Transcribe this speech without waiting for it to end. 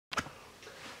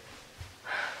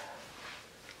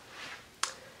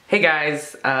Hey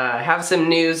guys, I have some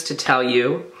news to tell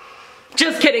you.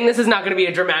 Just kidding, this is not gonna be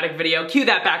a dramatic video. Cue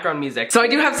that background music. So I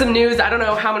do have some news. I don't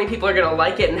know how many people are gonna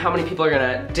like it and how many people are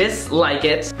gonna dislike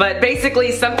it. But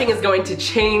basically, something is going to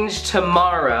change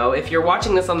tomorrow. If you're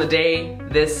watching this on the day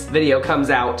this video comes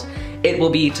out, it will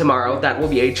be tomorrow. That will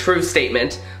be a true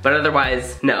statement. But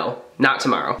otherwise, no, not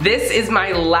tomorrow. This is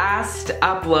my last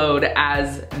upload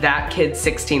as That Kid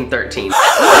 1613.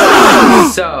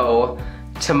 So,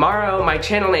 tomorrow, my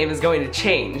channel name is going to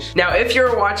change. Now, if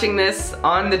you're watching this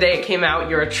on the day it came out,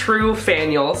 you're a true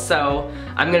faniel, so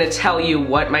I'm gonna tell you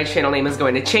what my channel name is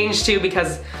going to change to,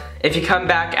 because if you come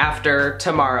back after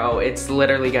tomorrow, it's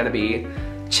literally gonna be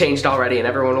changed already and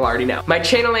everyone will already know. My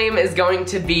channel name is going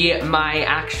to be my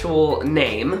actual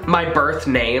name, my birth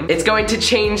name. It's going to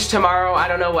change tomorrow, I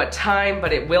don't know what time,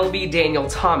 but it will be Daniel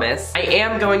Thomas. I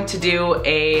am going to do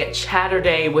a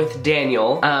Chatterday with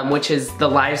Daniel, which is the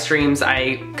live streams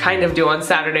I kind of do on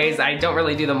Saturdays. I don't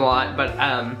really do them a lot, but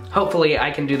hopefully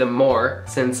I can do them more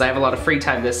since I have a lot of free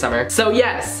time this summer. So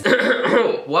yes,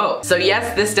 whoa. So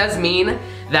yes, this does mean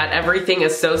that everything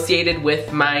associated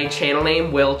with my channel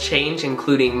name will change,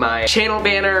 including my channel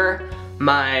banner,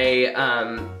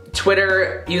 my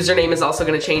Twitter username is also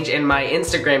gonna change, and my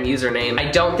Instagram username.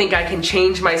 I don't think I can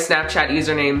change my Snapchat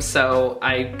username, so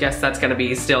I guess that's gonna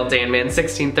be still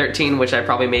DanMan1613, which I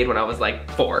probably made when I was like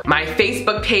 4. My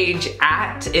Facebook page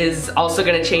is also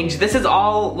gonna change. This is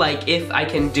all like if I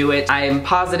can do it. I am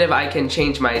positive I can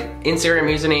change my Instagram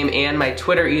username and my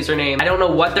Twitter username. I don't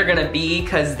know what they're gonna be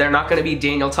because they're not gonna be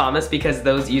Daniel Thomas because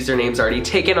those usernames are already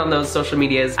taken on those social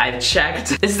medias. I've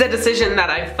checked. This is a decision that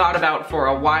I've thought about for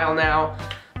a while now.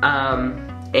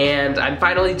 And I'm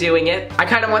finally doing it. I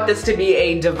kind of want this to be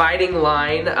a dividing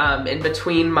line in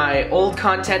between my old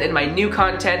content and my new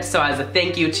content, so as a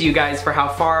thank you to you guys for how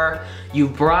far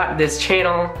you've brought this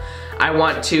channel, I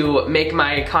want to make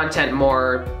my content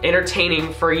more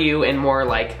entertaining for you and more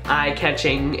like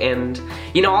eye-catching and,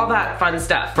 you know, all that fun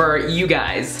stuff for you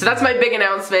guys. So that's my big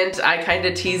announcement. I kind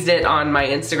of teased it on my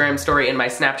Instagram story and my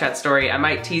Snapchat story. I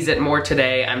might tease it more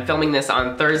today. I'm filming this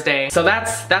on Thursday. So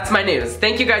that's my news.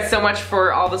 Thank you guys so much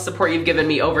for all the support you've given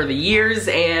me over the years,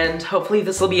 and hopefully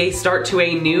this will be a start to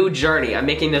a new journey. I'm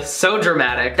making this so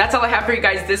dramatic. That's all I have for you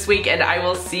guys this week, and I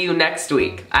will see you next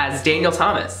week as Daniel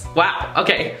Thomas. Wow,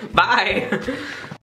 okay, bye.